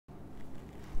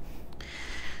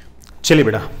चलिए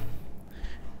बेटा,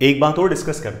 एक बात और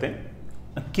डिस्कस करते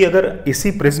हैं कि अगर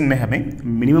इसी प्रिज्म में हमें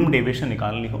मिनिमम डेविएशन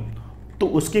निकालनी हो तो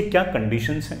उसके क्या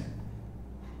कंडीशंस हैं,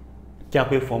 क्या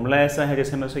कोई फॉर्मूला ऐसा है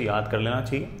जैसे हमें उसे याद कर लेना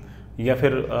चाहिए या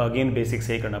फिर अगेन बेसिक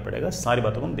से ही करना पड़ेगा। सारी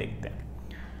बातों को हम देखते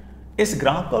हैं। इस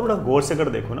ग्राफ को थोड़ा गौर से अगर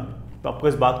देखो ना तो आपको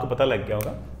इस बात को पता लग गया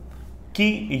होगा कि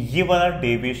ये वाला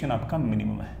डेविएशन आपका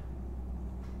मिनिमम है,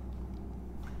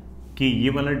 कि ये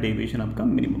वाला डेविएशन आपका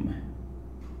मिनिमम है।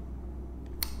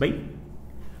 भाई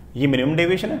ये मिनिमम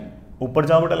डेविएशन है, ऊपर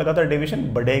जाओ बेटा लगातार डेविएशन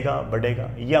बढ़ेगा बढ़ेगा।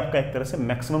 ये आपका एक तरह से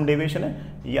मैक्सिमम डेविएशन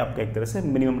है, ये आपका एक तरह से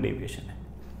मिनिमम डेविएशन है।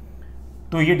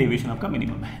 तो ये डेविएशन आपका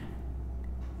मिनिमम है।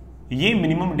 ये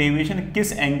मिनिमम डेविएशन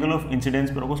किस एंगल ऑफ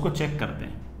इंसिडेंस पर होगा उसको चेक करते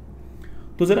हैं।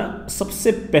 तो जरा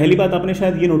सबसे पहली बात आपने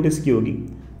शायद ये नोटिस की होगी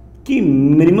कि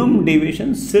मिनिमम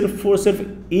डेविएशन सिर्फ और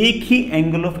सिर्फ एक ही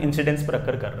एंगल ऑफ इंसिडेंस पर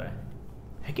अकर कर रहा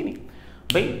है कि नहीं।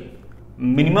 भाई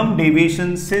मिनिमम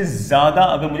डेविएशन से ज्यादा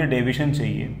अगर मुझे डेविएशन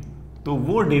चाहिए तो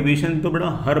वो डेविएशन तो बड़ा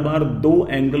हर बार दो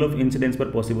एंगल ऑफ इंसिडेंस पर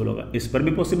पॉसिबल होगा, इस पर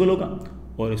भी पॉसिबल होगा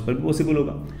और इस पर भी पॉसिबल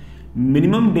होगा।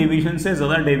 मिनिमम डेविएशन से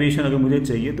ज्यादा डेविएशन अगर मुझे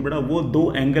चाहिए तो बड़ा वो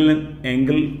दो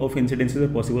एंगल ऑफ इंसिडेंस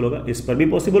पर पॉसिबल होगा, इस पर भी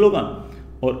पॉसिबल होगा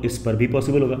और इस पर भी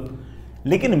पॉसिबल होगा।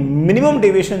 लेकिन मिनिमम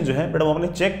डेविएशन जो है बेटा वो आपने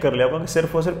चेक कर लिया होगा कि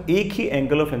सिर्फ और सिर्फ एक ही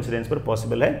एंगल ऑफ इंसिडेंस पर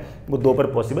पॉसिबल है, वो दो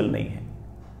पर पॉसिबल नहीं है।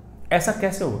 ऐसा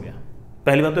कैसे हो गया?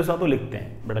 पहली बात तो इस बात को लिखते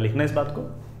हैं बेटा, लिखना इस बात को।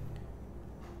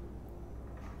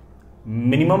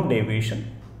 Minimum deviation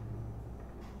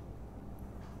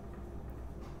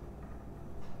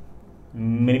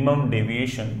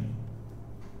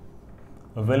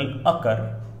will occur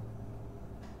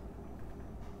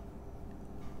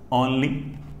only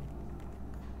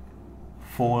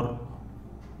for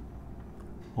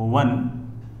one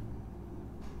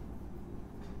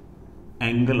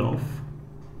angle of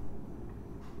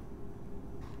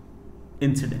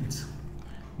incidence.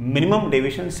 Minimum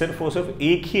deviation सिर्फ और सिर्फ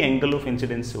एक ही एंगल ऑफ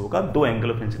इंसिडेंस से होगा, दो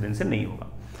एंगल ऑफ इंसिडेंस से नहीं होगा।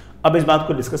 अब इस बात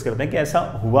को डिस्कस करते हैं कि ऐसा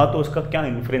हुआ तो उसका क्या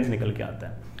इन्फ्रेंस निकल के आता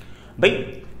है।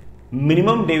 भाई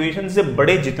मिनिमम डेविएशन से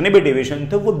बड़े जितने भी डेविएशन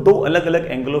थे वो दो अलग अलग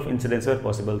एंगल ऑफ इंसिडेंस पर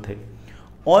पॉसिबल थे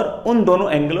और उन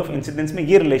दोनों एंगल ऑफ इंसिडेंस में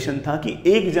ये रिलेशन था कि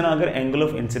एक जना अगर एंगल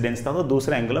ऑफ इंसिडेंस था तो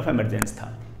दूसरा एंगल ऑफ एमरजेंस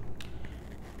था।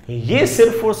 ये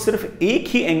सिर्फ और सिर्फ एक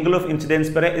ही एंगल ऑफ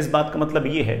इंसिडेंस पर है। इस बात का मतलब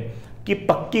ये है कि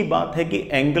पक्की बात है कि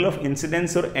एंगल ऑफ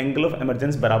इंसिडेंस और एंगल ऑफ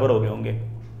एमरजेंस बराबर हो गए होंगे।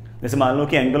 जैसे मान लो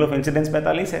कि एंगल ऑफ इंसिडेंस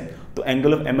 45 है तो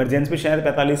एंगल ऑफ एमरजेंस भी शायद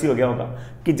 45 ही हो गया होगा,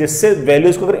 कि जिससे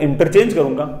वैल्यूज को अगर इंटरचेंज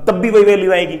करूंगा तब भी वही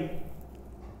वैल्यू आएगी।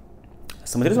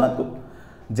 समझ रहे इस बात को?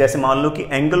 जैसे मान लो कि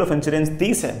एंगल ऑफ इंसिडेंस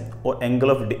 30 है और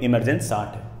एंगल ऑफ इमरजेंस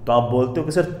 60 है, तो आप बोलते हो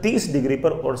कि सर 30 डिग्री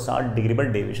पर और 60 डिग्री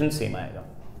पर डेविएशन सेम आएगा,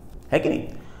 है कि नहीं।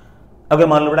 अगर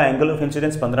मान लो बड़ा एंगल ऑफ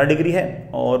इंसिडेंस 15 डिग्री है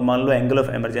और मान लो एंगल ऑफ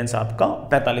एमरजेंस आपका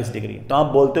 45 डिग्री, तो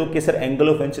आप बोलते हो कि सर एंगल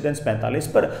ऑफ इंसिडेंस 45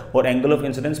 पर और एंगल ऑफ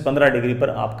इंसिडेंस 15 डिग्री पर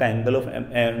आपका एंगल ऑफ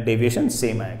डेविएशन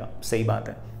सेम आएगा। सही बात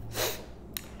है।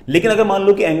 लेकिन अगर मान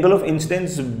लो कि एंगल ऑफ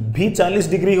इंसिडेंस भी 40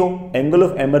 डिग्री हो, एंगल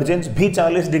ऑफ एमरजेंस भी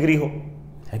 40 डिग्री हो,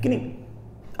 है कि नहीं,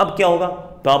 अब क्या होगा?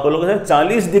 तो आप बोलोगे सर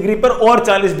 40 डिग्री पर और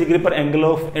 40 डिग्री पर एंगल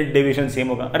ऑफ डेविएशन सेम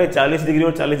होगा। अरे 40 डिग्री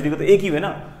और 40 डिग्री तो एक ही है ना,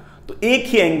 तो एक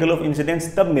ही एंगल ऑफ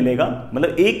इंसिडेंस तब मिलेगा,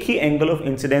 मतलब एक ही एंगल ऑफ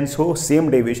इंसिडेंस हो सेम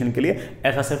डेविएशन के लिए,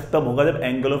 ऐसा सिर्फ तब होगा जब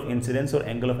एंगल ऑफ इंसिडेंस और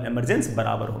एंगल ऑफ एमरजेंस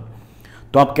बराबर हो।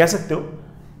 तो आप कह सकते हो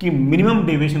कि मिनिमम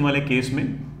डेविएशन वाले केस में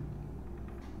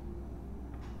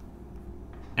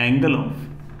angle of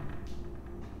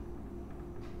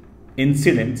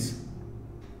incidence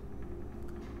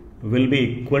will be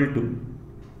equal to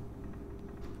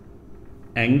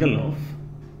angle of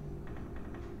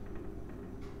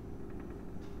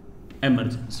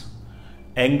emergence।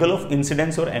 Angle of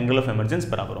incidence और एंगल ऑफ एमरजेंस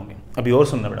बराबर होंगे। अभी और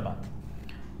सुनना बेटा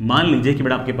बात। मान लीजिए कि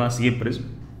बेटा आपके पास ये प्रिज्म,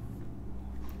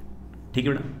 ठीक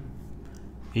है बेटा,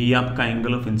 ये आपका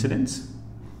एंगल ऑफ इंसिडेंस,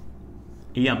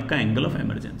 ये आपका एंगल ऑफ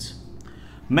एमरजेंस।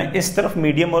 मैं इस तरफ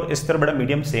मीडियम और इस तरफ बड़ा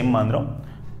मीडियम सेम मान रहा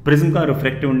हूं। प्रिज्म का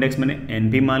रिफ्रैक्टिव इंडेक्स मैंने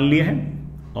NP मान लिया है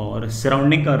और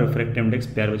सराउंडिंग का रिफ्रैक्टिव इंडेक्स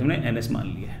पैर वजह मैंने NS मान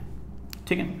लिया है,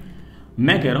 ठीक है।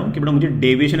 मैं कह रहा हूं कि बेटा मुझे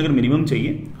डेविएशन अगर मिनिमम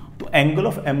चाहिए तो एंगल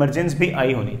ऑफ एमरजेंस भी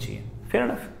I होनी चाहिए। Fair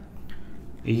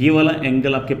enough. ये वाला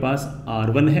एंगल आपके पास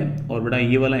R1 है और बेटा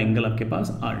ये वाला एंगल आपके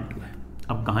पास R2 है।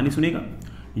 अब कहानी सुनेगा,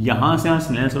 यहां से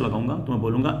स्नेल से लगाऊंगा तो मैं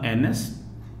बोलूंगा NS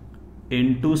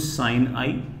into sine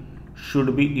I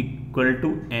should be equal to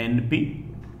NP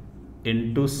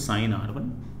into sine R1।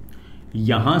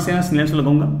 यहां से यहां स्नेल से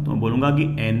लगाऊंगा तो मैं बोलूंगा कि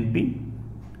NP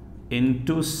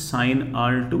into sine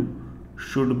R2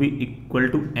 should be equal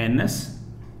to NS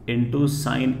into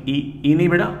sine E नहीं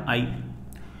बेटा I।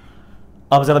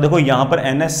 अब जरा देखो यहां पर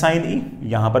NS साइन E,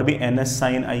 यहां पर भी NS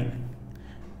साइन I।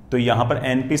 तो यहाँ पर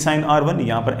NP sin R1,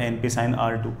 यहाँ पर NP sin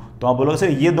R2। तो आप बोलोगे सर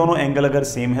ये दोनों एंगल अगर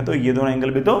सेम है तो ये दोनों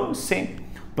एंगल भी तो सेम।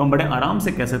 तो हम बड़े आराम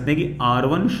से कह सकते हैं कि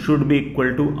R1 should be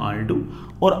equal to R2,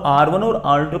 और R1 और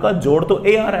R2 का जोड़ तो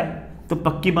A आ रहा है, तो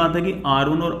पक्की बात है कि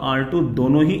R1 और R2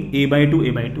 दोनों ही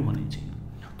A/2 होने चाहिए।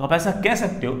 तो आप ऐसा कह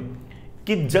सकते हो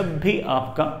कि जब भी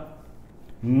आपका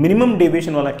मिनिमम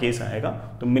डेविएशन वाला केस आएगा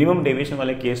तो मिनिमम डेविएशन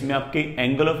वाले केस में आपके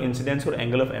एंगल ऑफ इंसिडेंस और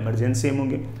एंगल ऑफ एमरजेंस सेम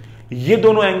होंगे, ये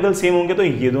दोनों एंगल सेम होंगे तो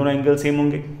ये दोनों एंगल सेम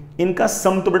होंगे, इनका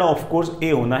सम तो बड़ा ऑफ कोर्स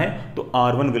A होना है, तो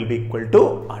R1 will be equal to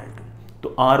R2।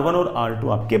 तो R1 और R2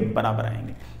 आपके बराबर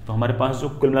आएंगे। तो हमारे पास जो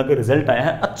कुल मिलाकर रिजल्ट आया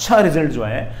है, अच्छा रिजल्ट जो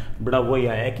आया है बेटा वही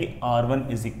आया है कि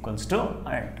R1 is equals to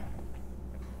R2।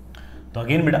 तो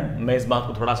अगेन बेटा मैं इस बात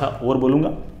को थोड़ा सा और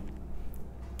बोलूंगा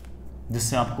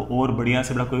जिससे आपको और बढ़िया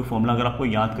से बड़ा कोई फॉर्मूला अगर आपको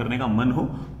याद करने का मन हो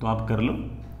तो आप कर लो।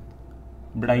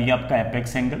 बेटा ये आपका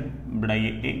एपेक्स एंगल, बेटा ये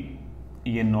A,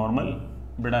 ये नॉर्मल,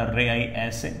 बेटा रे आई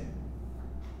ऐसे,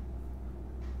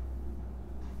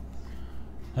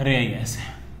 रे आई ऐसे,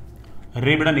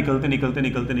 रे बेटा निकलते निकलते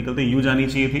निकलते निकलते यूं जानी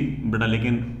चाहिए थी बेटा,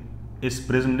 लेकिन इस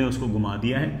प्रिज्म ने उसको घुमा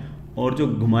दिया है, और जो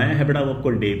घुमाया है बेटा वो आपको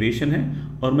डेविएशन है,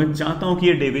 और मैं चाहता हूं कि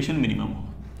ये डेविएशन मिनिमम हो।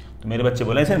 तो मेरे बच्चे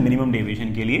बोले सर मिनिमम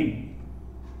डेविएशन के लिए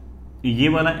ये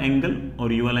वाला एंगल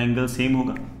और ये वाला एंगल सेम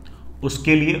होगा,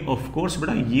 उसके लिए ऑफ कोर्स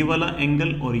बेटा ये वाला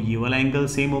एंगल और ये वाला एंगल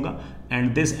सेम होगा,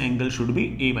 and this angle should be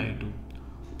A/2।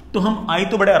 तो हम आई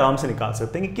तो बड़े आराम से निकाल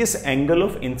सकते हैं कि किस एंगल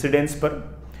ऑफ इंसिडेंस पर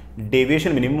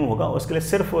डेविएशन मिनिमम होगा। उसके लिए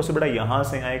सिर्फ और सिर्फ बेटा यहां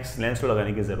से यहाँ एक लेंस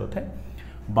लगाने की जरूरत है।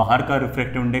 बाहर का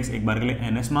रिफ्रैक्टिव इंडेक्स एक बार के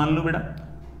लिए NS मान लो बेटा,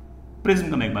 प्रिज्म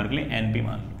का मैं एक बार के लिए NP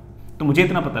मान लो। तो मुझे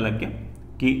इतना पता लग गया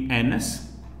कि NS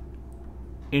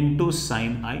into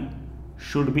sine I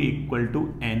should be equal to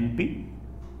NP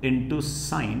into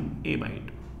sin A/2।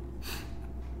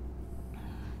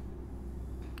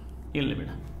 ये ले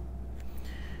बेटा,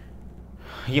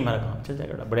 ये हमारा काम चल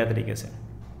जाएगा बढ़िया तरीके से।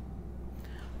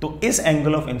 तो इस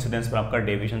एंगल ऑफ इंसिडेंस पर आपका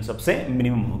डेविएशन सबसे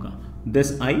मिनिमम होगा।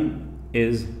 This I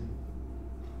is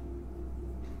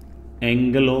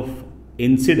angle of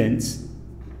incidence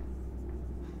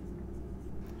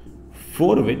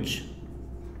for which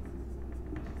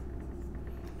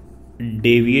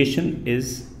deviation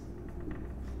is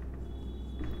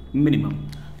minimum.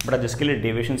 बड़ा जिसके लिए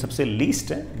डेविएशन सबसे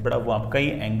लीस्ट है बड़ा वो आपका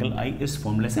ये एंगल आई इस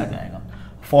फॉर्मूले से आ जाएगा।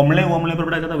 फॉर्मूले पर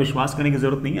बड़ा ज़्यादा विश्वास करने की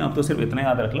जरूरत नहीं है, आप तो सिर्फ इतना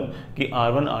याद रख लो कि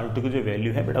R1 R2 की जो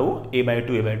वैल्यू है बेटा वो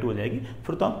A/2 हो जाएगी।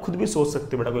 फिर तो आप खुद भी सोच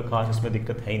सकते हो बेटा कोई खास इसमें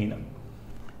दिक्कत है ही नहीं ना।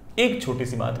 एक छोटी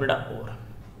सी बात बेटा और,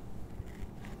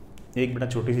 एक बेटा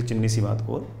छोटी सी चिन्नी सी बात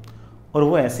और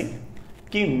वो ऐसी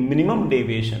कि मिनिमम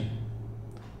डेविएशन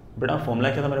बेटा फॉर्मूला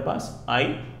क्या था मेरे पास, I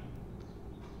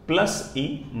plus E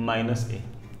minus A।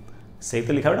 सही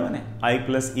तो लिखा बेटा मैंने, I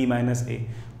plus E minus A।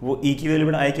 वो E की वैल्यू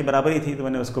बेटा I के बराबर ही थी तो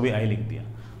मैंने उसको भी I लिख दिया।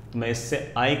 तो मैं इससे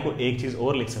I को एक चीज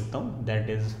और लिख सकता हूं, that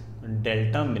is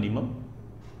delta minimum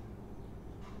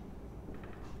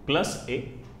plus A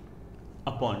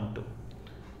upon 2।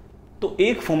 तो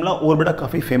एक फॉर्मूला और बेटा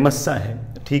काफी फेमस सा है,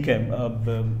 ठीक है, अब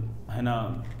है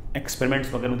ना,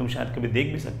 एक्सपेरिमेंट्स वगैरह में तुम शायद कभी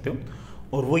देख भी सकते हो,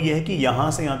 और वो ये है कि यहाँ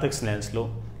से यहाँ तक स्नेल्स लो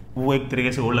वो एक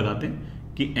तरीके से और लगाते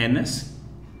हैं कि NS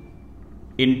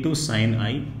into sine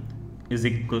I is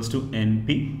equals to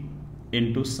NP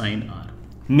into sine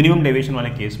R। Minimum deviation वाले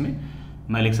केस में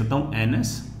मैं लिख सकता हूँ NS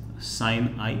साइन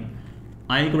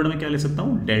आई को बेटा मैं क्या लिख सकता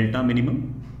हूँ, delta minimum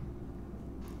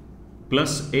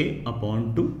plus A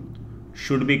upon 2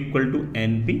 should be equal to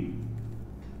NP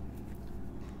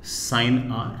sign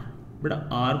R। बेटा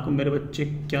R को मेरे बच्चे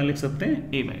क्या लिख सकते हैं,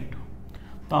 A/2।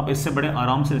 तो आप इससे बड़े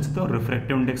आराम से लिख सकते हो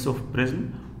refractive index of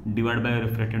prism divide by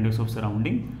refractive index of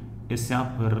surrounding. इससे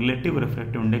आप रिलेटिव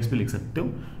रिफ्रैक्टिव इंडेक्स भी लिख सकते हो,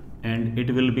 and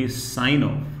it will be sign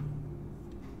of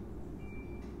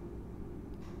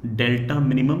delta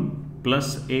minimum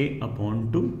plus A upon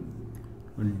 2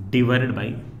 divided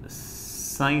by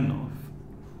sine of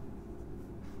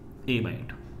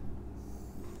A/2।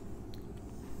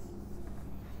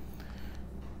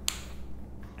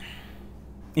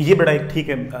 ये बड़ा एक ठीक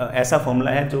है ऐसा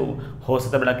फॉर्मूला है जो हो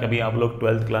सकता है बड़ा कभी आप लोग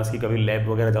 12th क्लास की कभी लैब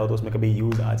वगैरह जाओ तो उसमें कभी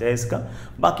यूज़ आ जाए इसका।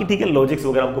 बाकी ठीक है, लॉजिक्स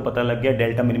वगैरह आपको पता लग गया,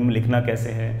 डेल्टा मिनिमम लिखना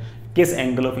कैसे है, किस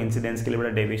एंगल ऑफ इंसिडेंस के लिए बड़ा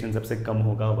डेविएशन सबसे कम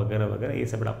होगा वगैरह वगैरह, ये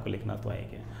सब बड़ा आपको लिखना तो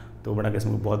आएगा। तो बड़ा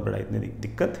इसमें बहुत बड़ा इतनी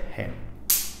दिक्कत है।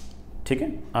 ठीक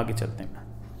है, आगे चलते हैं।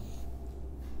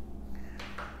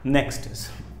 नेक्स्ट इज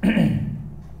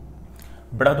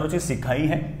बड़ा जो चीज़ सिखाई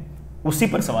है उसी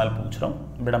पर सवाल पूछ रहा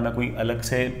हूँ बेटा, मैं कोई अलग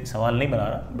से सवाल नहीं बना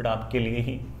रहा बेटा, आपके लिए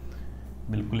ही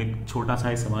बिल्कुल एक छोटा सा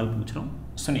ही सवाल पूछ रहा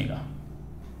हूँ। सुनिएगा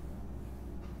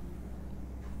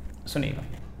सुनिएगा,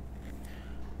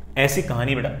 ऐसी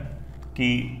कहानी बेटा कि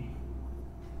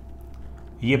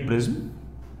ये प्रिज्म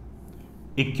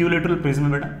इक्विलैटरल प्रिज्म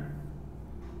है बेटा,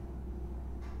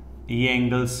 ये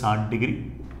angle 60 degree,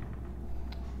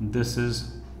 this is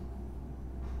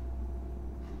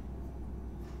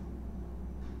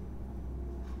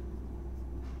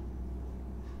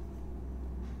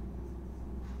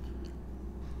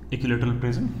equilateral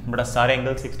prism. बेटा सारे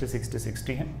एंगल 60 60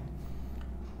 60 हैं।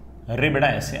 रे बेटा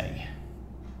ऐसे आई है,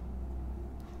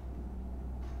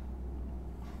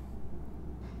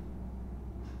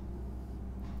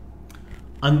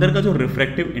 अंदर का जो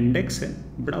रिफ्रैक्टिव इंडेक्स है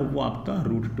बेटा वो आपका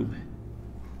 √2 है,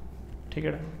 ठीक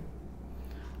है बेटा,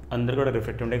 अंदर का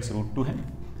रिफ्रैक्टिव इंडेक्स √2 है।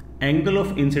 एंगल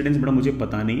ऑफ इंसिडेंस बेटा मुझे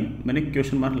पता नहीं है, मैंने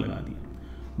क्वेश्चन मार्क लगा दिया।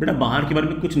 बेटा बाहर के बारे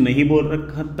में कुछ नहीं बोल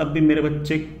रखा, तब भी मेरे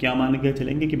बच्चे क्या मान के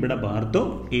चलेंगे कि बेटा बाहर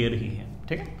तो एयर ही है,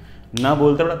 ठीक है, ना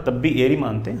बोलते बेटा तब भी एयर ही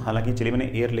मानते हैं। हालांकि चलिए मैंने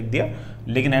एयर लिख दिया,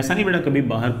 लेकिन ऐसा नहीं बेटा कभी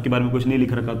बाहर के बारे में कुछ नहीं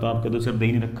लिख रखा तो आपका तो सिर्फ दे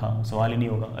ही नहीं रखा, सवाल ही नहीं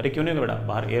होगा। अरे क्यों नहीं होगा बेटा,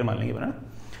 बाहर एयर मान लेंगे बेटा,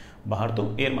 बाहर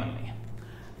तो एयर मान लेंगे।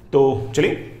 तो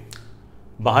चलिए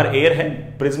बाहर एयर है,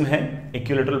 प्रिज्म है,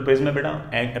 इक्विलैटरल प्रिज्म है बेटा,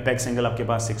 एपेक्स एंगल आपके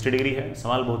पास 60 डिग्री है।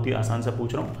 सवाल बहुत ही आसान सा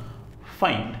पूछ रहा हूं,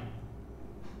 find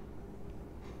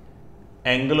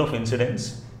angle of incidence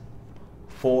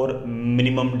for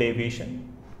minimum deviation,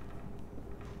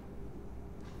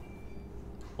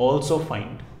 also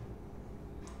find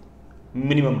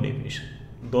minimum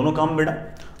deviation. दोनों काम बेटा,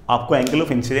 आपको एंगल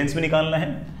ऑफ इंसिडेंस भी निकालना है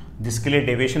जिसके लिए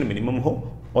डेविएशन मिनिमम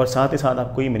हो, और साथ ही साथ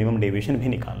आपको ये मिनिमम डेविएशन भी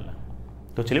निकालना है।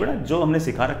 तो चलिए बेटा जो हमने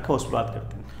सिखा रखा है उस पर बात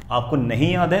करते हैं। आपको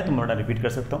नहीं याद है तो मैं बेटा रिपीट कर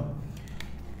सकता हूं।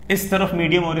 इस तरफ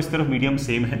मीडियम और इस तरफ मीडियम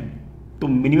सेम है, तो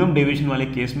मिनिमम डेविएशन वाले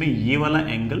केस में ये वाला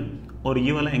एंगल और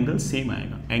ये वाला एंगल सेम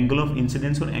आएगा, एंगल ऑफ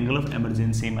इंसिडेंस और एंगल ऑफ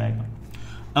एमरजेंस सेम आएगा।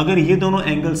 अगर ये दोनों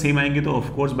एंगल सेम आएंगे तो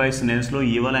ऑफकोर्स बाय स्नेल्स लॉ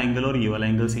ये वाला एंगल और ये वाला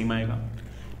एंगल सेम आएगा,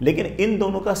 लेकिन इन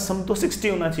दोनों का सम तो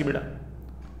 60 होना चाहिए बेटा।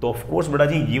 तो ऑफकोर्स बेटा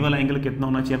जी ये वाला एंगल कितना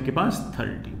होना चाहिए आपके पास,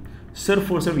 30।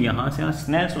 सिर्फ और सिर्फ यहाँ से यहाँ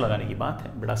स्नेल्स लॉ लगाने की बात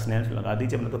है बेटा, स्नेल्स लॉ लगा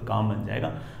दीजिए अपना तो काम बन जाएगा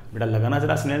बेटा। लगाना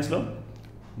जरा स्नेल्स लॉ।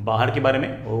 बाहर के बारे में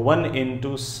 1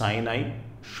 × sin i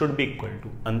should be equal to,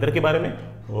 अंदर के बारे में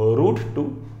 √2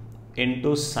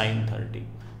 × sin 30।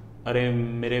 अरे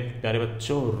मेरे प्यारे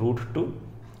बच्चों √2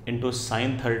 ×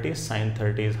 sin 30, sin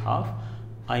 30 is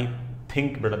half. I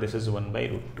think बेटा this is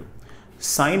 1/√2।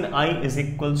 sin i is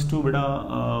equals to बेटा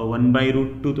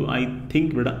 1/√2, तो आई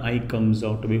थिंक बेटा i comes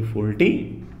out to be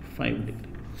 45 degree.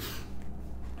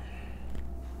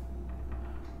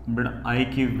 बेटा i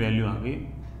की वैल्यू आ गई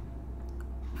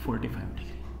 45 डिग्री।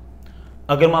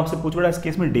 अगर मैं आपसे पूछ बेटा इस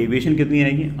केस में डेविएशन कितनी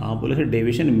आएगी, आप बोले सर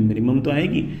डेविएशन मिनिमम तो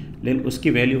आएगी, लेकिन उसकी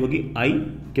वैल्यू होगी i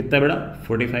कितना बेटा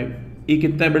 45, e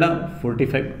कितना है बेटा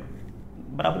 45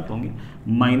 बराबर तो होंगे -a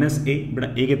बेटा,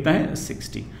 a कितना है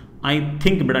 60। आई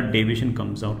थिंक बेटा deviation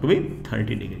comes out to be 30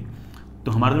 degree.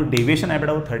 तो हमारा जो डेविएशन आया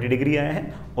बेटा वो 30 डिग्री आया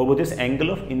है, और वो जिस एंगल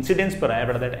ऑफ इंसिडेंस पर आया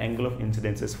बेटा that angle of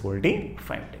incidence is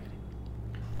 45 degree.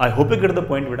 I hope you get the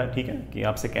point बेटा, ठीक है, कि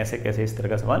आपसे कैसे कैसे इस तरह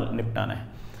का सवाल निपटाना है।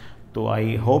 तो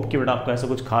आई होप कि बेटा आपको ऐसा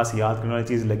कुछ खास याद करने वाली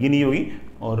चीज़ लगी नहीं होगी,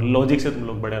 और लॉजिक से तुम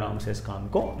लोग बड़े आराम से इस काम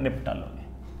को निपटा लोगे।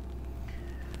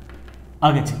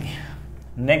 आगे चलिए,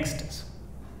 नेक्स्ट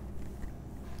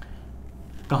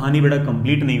कहानी बेटा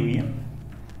कंप्लीट नहीं हुई है,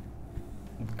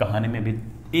 कहानी में भी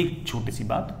एक छोटी सी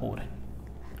बात और है,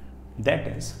 that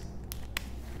is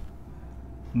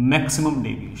maximum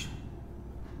deviation.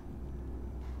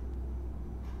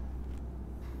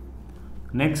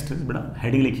 Next बेटा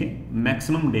हेडिंग लिखिए,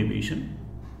 maximum deviation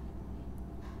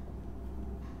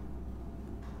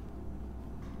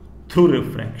through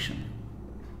refraction.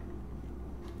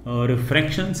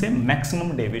 Refraction से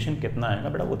मैक्सिमम डेविएशन कितना आएगा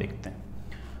बेटा वो देखते हैं।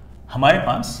 हमारे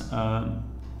पास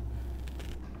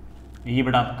ये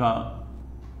बेटा आपका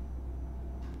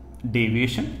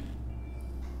डेविएशन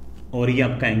और ये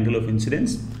आपका एंगल ऑफ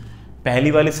इंसिडेंस।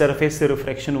 पहली वाली सरफेस से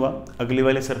रिफ्रैक्शन हुआ, अगली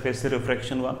वाली सरफेस से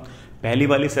रिफ्रैक्शन हुआ। पहली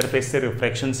वाली सरफेस से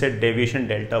रिफ्रैक्शन से डेविएशन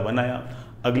Δ1 आया,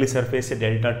 अगली सरफेस से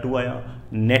Δ2 आया,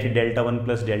 नेट Δ1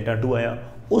 + Δ2 आया।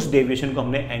 उस डेविएशन को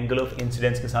हमने एंगल ऑफ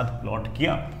इंसिडेंस के साथ प्लॉट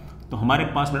किया, तो हमारे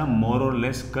पास बेटा मोर और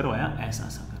लेस कर्व आया, ऐसा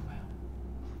सा कर्व आया,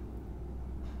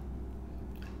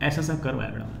 ऐसा सा कर्व आया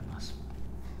बेटा हमारे पास।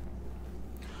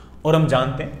 और हम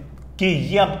जानते हैं कि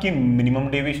ये आपकी मिनिमम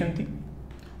डेविएशन थी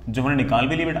जो हमने निकाल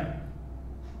भी ली बेटा,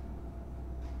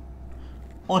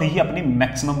 और ये अपनी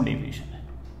मैक्सिमम डेविएशन है,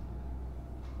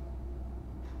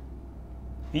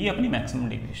 ये अपनी मैक्सिमम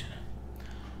डेविएशन है।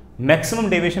 मैक्सिमम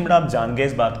डेविएशन बेटा आप जान गए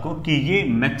इस बात को कि ये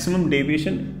मैक्सिमम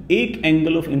डेविएशन एक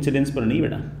एंगल ऑफ इंसिडेंस पर नहीं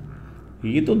बेटा,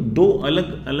 ये तो दो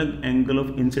अलग अलग एंगल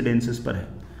ऑफ इंसिडेंसेस पर है।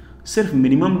 सिर्फ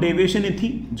मिनिमम डेविएशन ही थी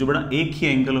जो बड़ा एक ही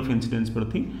एंगल ऑफ इंसिडेंस पर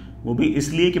थी, वो भी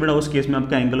इसलिए कि बड़ा उस केस में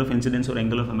आपका एंगल ऑफ इंसिडेंस और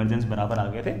एंगल ऑफ इमरजेंस बराबर आ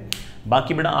गए थे।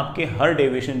 बाकी बड़ा आपके हर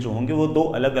डेविएशन जो होंगे वो दो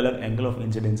अलग अलग एंगल ऑफ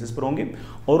इंसिडेंसेस पर होंगे,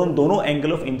 और उन दोनों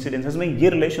एंगल ऑफ इंसिडेंसेस में ये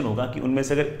रिलेशन होगा कि उनमें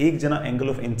से अगर एक जना एंगल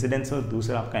ऑफ इंसिडेंस है और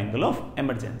दूसरा आपका एंगल ऑफ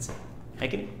इमरजेंस है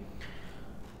कि नहीं।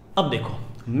 अब देखो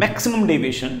मैक्सिमम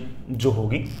डेविएशन जो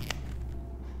होगी,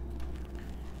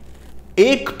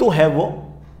 एक तो है वो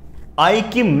आई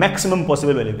की मैक्सिमम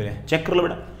पॉसिबल वैल्यू के लिए, चेक कर लो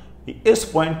बेटा, इस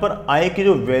पॉइंट पर आई की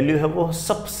जो वैल्यू है वो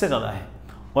सबसे ज्यादा है,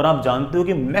 और आप जानते हो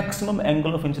कि मैक्सिमम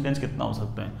एंगल ऑफ इंसिडेंस कितना हो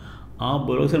सकता है। आप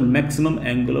बोलो sir maximum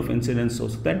angle of incidence हो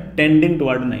सकता है टेंडिंग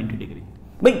टुवर्ड 90 डिग्री।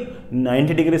 भाई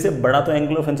 90 डिग्री से बड़ा तो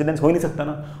एंगल ऑफ इंसिडेंस हो ही नहीं सकता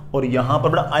ना, और यहां पर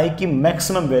बड़ा आई की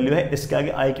मैक्सिमम वैल्यू है, इसके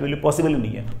आगे आई की वैल्यू पॉसिबल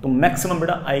नहीं है, तो मैक्सिमम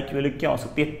बड़ा आई की वैल्यू क्या हो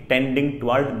सकती है, टेंडिंग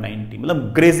टुवर्ड 90,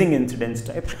 मतलब grazing incidence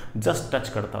type, just touch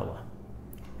करता हुआ।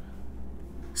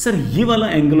 सर ये वाला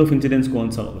एंगल ऑफ इंसिडेंस कौन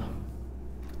सा होगा,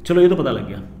 चलो ये तो पता लग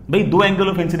गया, भाई दो एंगल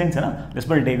ऑफ इंसिडेंस है ना जिस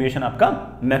पर डेविएशन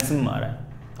आपका मैक्सिमम आ रहा है।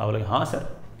 आप बोले हाँ सर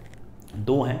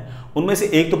दो हैं, उनमें से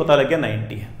एक तो पता लग गया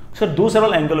 90 है। सर दूसरा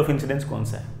वाला एंगल ऑफ इंसिडेंस कौन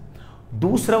सा है,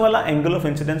 दूसरा वाला एंगल ऑफ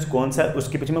इंसिडेंस कौन सा है,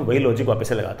 उसके पीछे मैं वही लॉजिक वापस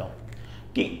से लगाता हूं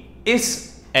कि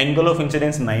इस एंगल ऑफ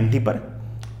इंसिडेंस 90 पर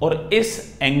और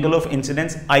इस एंगल ऑफ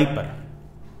इंसिडेंस आई पर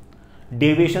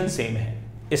डेविएशन सेम है।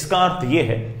 इसका अर्थ यह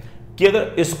है कि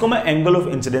अगर इसको मैं एंगल ऑफ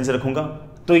इंसिडेंस रखूंगा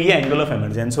तो ये एंगल ऑफ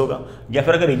इमरजेंस होगा, या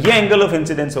फिर अगर ये एंगल ऑफ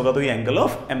इंसिडेंस होगा तो ये एंगल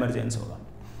ऑफ इमरजेंस होगा।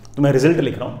 तो मैं रिजल्ट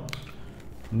लिख रहा हूं,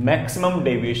 maximum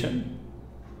deviation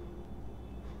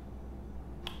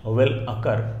will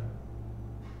occur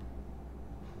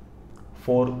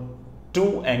for to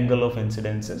angle of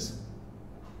incidences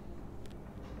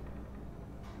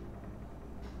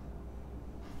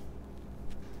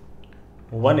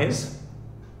one is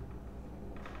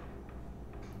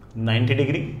 90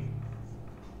 degree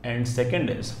and second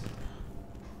is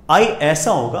I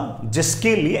ऐसा होगा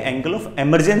जिसके लिए एंगल ऑफ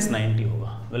इमरजेंस 90 होगा,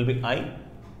 will B I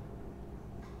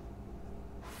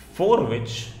for which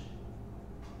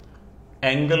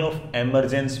angle of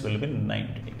emergence will be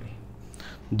 90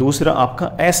 degree. दूसरा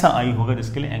आपका ऐसा आई होगा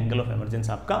जिसके लिए एंगल ऑफ इमरजेंस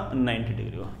आपका 90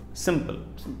 डिग्री होगा। Simple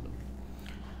simple.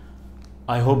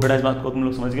 आई होप बेटा इस बात को तुम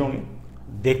लोग समझ गए होंगे।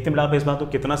 देखते हैं बेटा आप इस बात को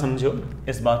कितना समझे हो।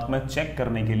 इस बात को मैं चेक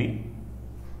करने के लिए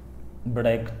बड़ा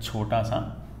एक छोटा सा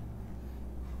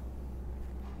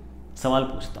सवाल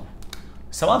पूछता हूं।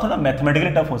 सवाल थोड़ा मैथमेटिकली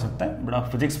टफ हो सकता है, बड़ा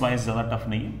फिजिक्स वाइज ज्यादा टफ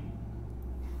नहीं है।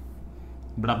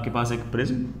 बड़ा आपके पास एक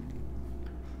प्रिज्म,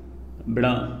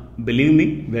 बड़ा बिलीव मी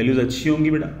वैल्यूज अच्छी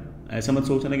होंगी बेटा, ऐसा मत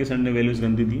सोचना कि सर ने वैल्यूज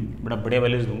गंदी दी, बड़ा बढ़िया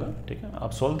वैल्यूज दूंगा, ठीक है।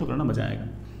 आप सॉल्व तो करना, मजा आएगा।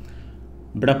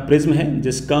 बड़ा प्रिज्म है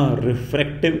जिसका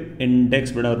रिफ्रैक्टिव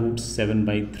इंडेक्स बड़ा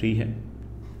 √7/3 है,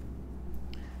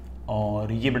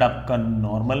 और ये बड़ा आपका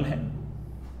नॉर्मल है,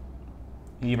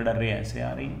 ये बड़ा रे ऐसे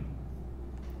आ रही है,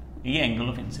 ये एंगल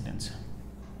ऑफ इंसिडेंस है।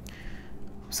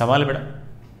 सवाल है बेटा,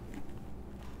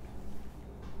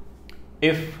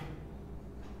 if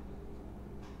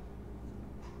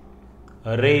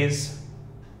raise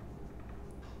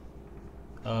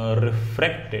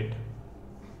refracted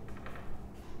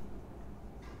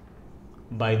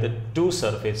by the two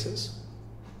surfaces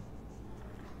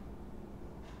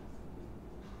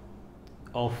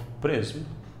of prism,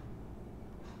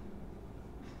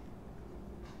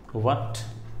 what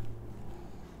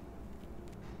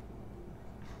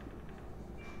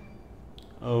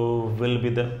will be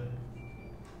the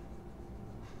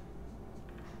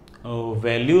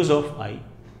values of I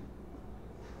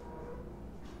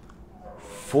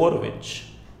for which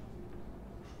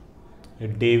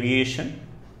deviation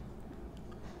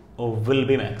will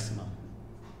be maximum।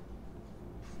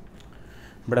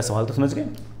 बड़ा सवाल तो समझ गए।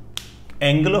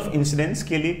 एंगल ऑफ इंसिडेंस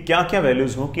के लिए क्या क्या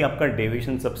वैल्यूज हो कि आपका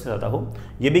डेविएशन सबसे ज्यादा हो।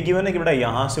 ये भी गिवन है कि बेटा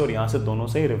यहां से और यहां से दोनों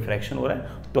से ही रिफ्रैक्शन हो रहा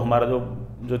है, तो हमारा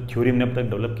जो थ्योरी हमने अब तक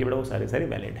डेवलप की बेटा वो सारी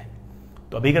वैलिड है।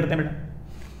 तो अभी करते हैं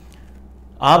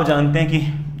बेटा। आप जानते हैं कि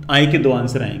आई के दो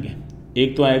आंसर आएंगे,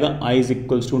 एक तो आएगा I is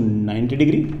equals to 90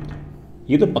 degree,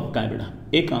 ये तो पक्का है बेटा।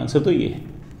 एक आंसर तो ये है,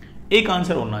 एक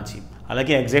आंसर होना चाहिए।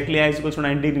 हालांकि एक्जैक्टली I इक्वल्स टू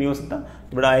 90 नहीं हो सकता,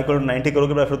 तो बड़ा I इक्वल 90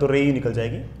 करोगे बड़ा फिर तो रे ही निकल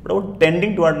जाएगी, बड़ा वो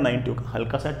टेंडिंग टुवर्ड 90 होगा,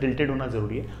 हल्का सा टिल्टेड होना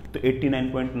जरूरी है, तो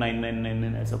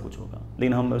 89.9999 ऐसा कुछ होगा।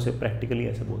 लेकिन हम उसे प्रैक्टिकली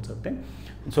ऐसे बोल सकते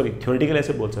हैं, सॉरी थ्योरेटिकली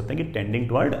ऐसे बोल सकते हैं कि टेंडिंग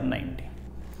टुवर्ड 90।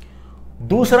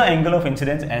 दूसरा एंगल ऑफ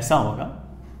इंसिडेंस ऐसा होगा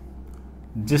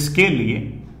जिसके लिए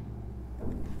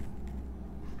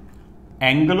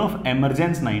एंगल ऑफ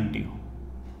इमरजेंस 90 हो,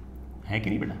 है कि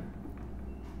नहीं बेटा।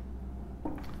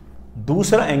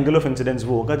 दूसरा एंगल ऑफ इंसिडेंस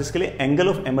वो होगा जिसके लिए एंगल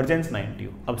ऑफ इमरजेंस 90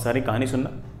 हो। अब सारी कहानी सुनना,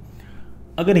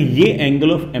 अगर ये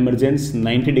एंगल ऑफ इमरजेंस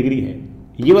 90 डिग्री है,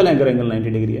 ये वाला एंगल 90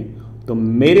 डिग्री है, तो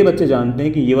मेरे बच्चे जानते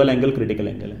हैं कि ये वाला एंगल क्रिटिकल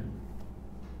एंगल है।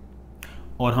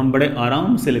 और हम बड़े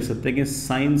आराम से लिख सकते हैं कि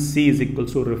sign C is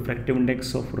equals to refractive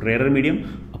index of rare medium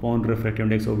upon refractive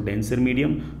index of denser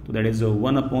medium, तो that is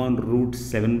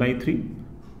 1/√7/3,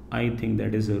 I think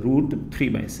that is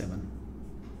 √3/7।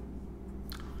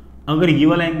 अगर ये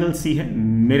वाला एंगल सी है,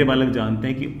 मेरे बालक जानते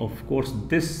हैं कि of course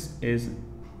this is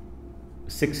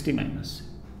 60 minus सी,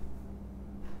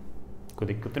 कोई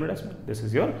दिक्कत नहीं बेटा इसमें, दिस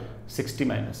इज योर 60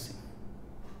 माइनस सी।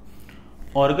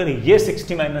 और अगर ये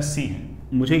 60 माइनस सी है,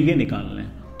 मुझे ये निकालना है,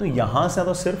 तो यहां से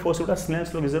तो सिर्फ और सिर्फ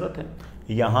स्नेल्स लॉ की जरूरत है।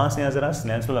 यहां से जरा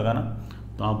स्नेल्स लॉ लगाना,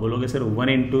 तो आप बोलोगे sir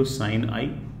 1 × sin i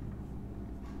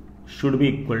should be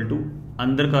equal to,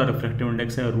 अंदर का रिफ्रैक्टिव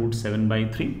इंडेक्स है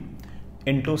 √7/3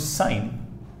 इंटू साइन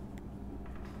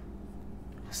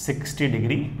 60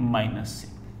 डिग्री माइनस सी।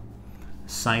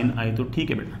 साइन आई तो ठीक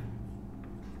है बेटा,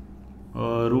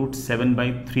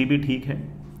 √7/3 भी ठीक है।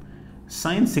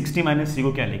 साइन 60 माइनस सी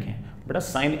को क्या लिखें बेटा?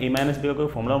 साइन a माइनस बी का कोई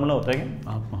फॉर्मूला होता है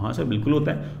क्या? आप वहां से बिल्कुल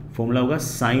होता है, फॉर्मूला होगा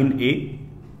sign a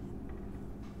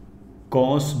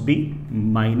cos b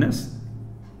minus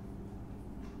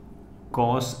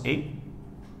cos a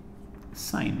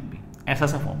sign b, ऐसा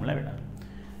सा फॉर्मूला है बेटा।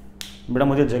 बेटा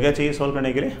मुझे जगह चाहिए सॉल्व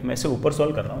करने के लिए, मैं इसे ऊपर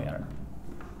सॉल्व कर रहा हूं यार,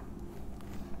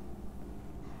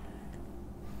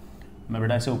 मैं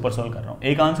बेटा इसे ऊपर सॉल्व कर रहा हूं।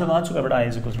 एक आंसर तो आ चुका है बेटा, i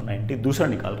 = 90, दूसरा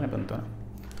निकाल रहे हैं बनता है।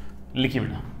 लिखिए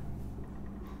बेटा,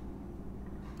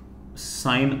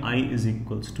 sign i is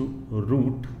equals to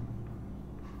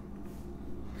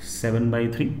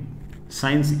 √7/3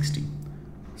 sign 60,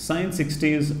 sign 60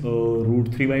 is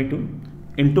 √3/2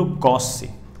 into cos सी।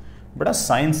 बेटा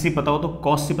साइन सी पता हो तो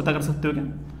कॉस सी पता कर सकते हो क्या?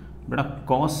 बेटा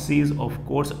cos C is of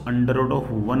course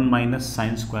 √1 minus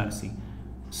sine square C,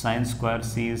 sine square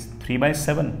C is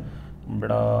 3/7,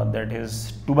 बेटा दैट इज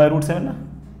 2/√7 ना,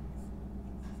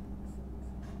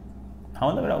 हाँ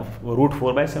मतलब बेटा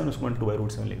 √4/7, उसको मैंने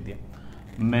 2/√7 लिख दिया।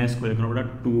 मैं इसको लिख रहा हूँ बेटा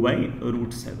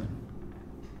 2/√7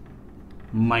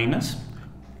 माइनस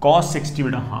कॉस 60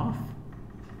 बेटा half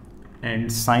and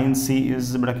sign C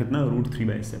is बेटा कितना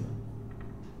 √3/7,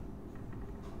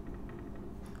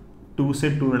 2 से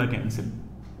 2 बेटा cancel,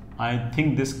 I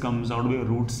think this comes out by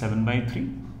 √7/3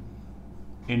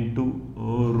 into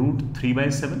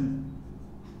 √3/7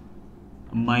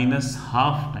 minus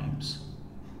half times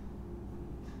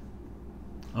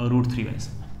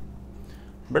 √3/7।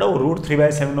 बेटा वो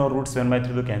 √3/7 और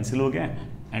 √7/3 तो कैंसिल हो गया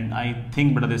एंड आई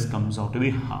थिंक बेटा this comes out to be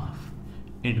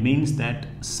half. It means that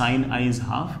sine i is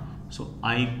half, so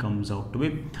i comes out to be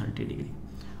 30 degree.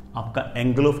 आपका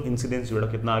angle of incidence बेटा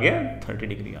कितना आ गया? 30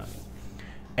 डिग्री आ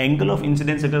गया। एंगल ऑफ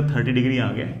इंसिडेंस अगर 30 degree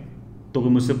आ गया तो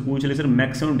मुझसे पूछ ले सर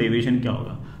मैक्सिमम डेविएशन क्या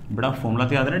होगा? बेटा फॉर्मूला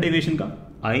तो याद है ना डेविएशन का,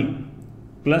 i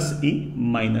 + e - a।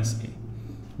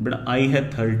 बेटा i है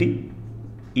 30,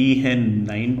 e है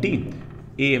 90,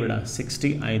 a है बेटा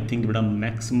 60, आई थिंक बेटा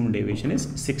maximum deviation is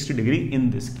 60 degree in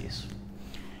this case.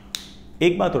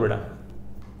 एक बात हो बेटा,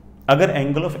 अगर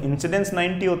एंगल ऑफ इंसिडेंस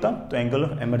 90 होता तो एंगल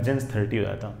ऑफ एमरजेंस 30 हो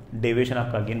जाता, डेविएशन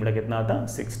आपका अगेन बेटा कितना आता?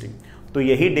 60। तो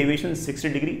यही डेविएशन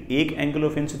 60 डिग्री एक एंगल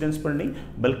ऑफ इंसिडेंस पर नहीं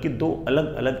बल्कि दो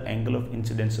अलग अलग एंगल ऑफ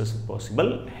इंसिडेंस पॉसिबल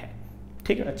है।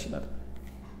 ठीक है, अच्छी बात।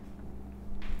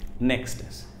 नेक्स्ट है,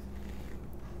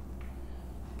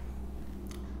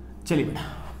 चलिए बेटा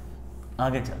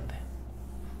आगे चलते हैं।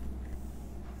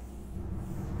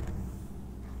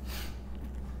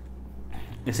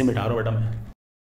 इसे मिटा रहा हूं बेटा मैं।